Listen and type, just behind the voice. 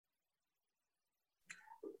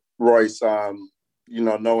Royce,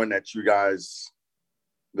 knowing that you guys,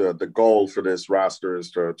 the goal for this roster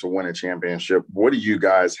is to win a championship, what do you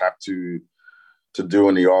guys have to do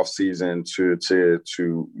in the offseason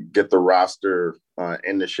to get the roster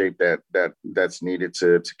in the shape that's needed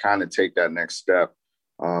to kind of take that next step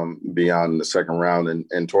beyond the second round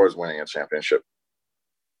and towards winning a championship?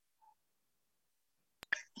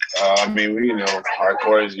 Our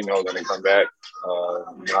core is, going to come back.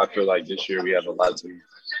 I feel like this year we have a lot to,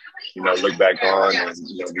 look back on and,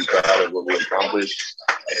 be proud of what we accomplished.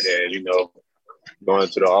 And then, going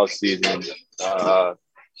into the offseason,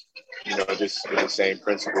 just with the same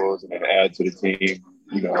principles and then add to the team,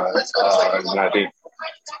 and I think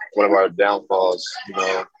one of our downfalls,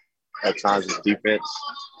 at times is defense,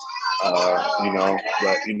 but,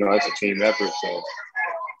 it's a team effort. So,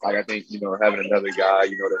 I think, having another guy,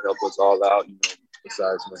 to help us all out,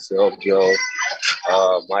 besides myself, Joe,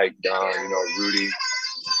 Mike, Don, Rudy,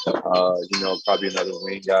 probably another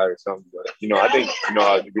wing guy or something. But, I think,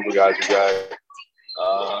 the group of guys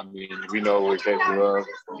we got, we know what we're capable of.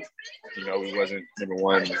 We wasn't number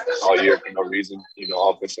one all year for no reason,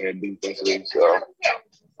 offensively and defensively. So,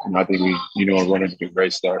 I think we're running a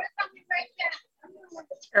great start.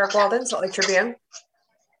 Eric Walden, Salt Lake Tribune.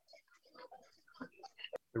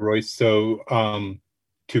 Royce, so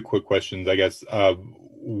two quick questions, I guess.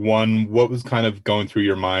 One, what was kind of going through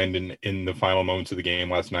your mind in the final moments of the game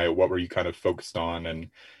last night? What were you kind of focused on?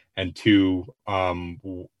 And two,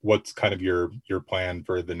 what's kind of your plan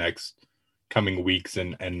for the next coming weeks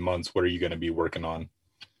and months? What are you going to be working on?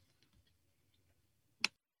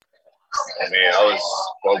 I was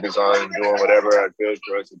focused on doing whatever I could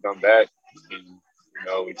for us to come back.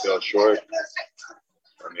 We fell short.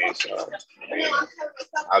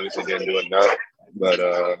 Obviously didn't do enough, but,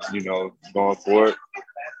 going forward,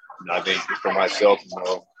 I think for myself,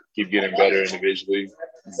 keep getting better individually,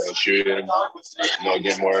 shooting,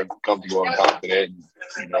 get more comfortable and confident,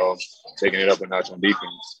 taking it up a notch on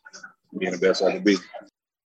defense, being the best I can be.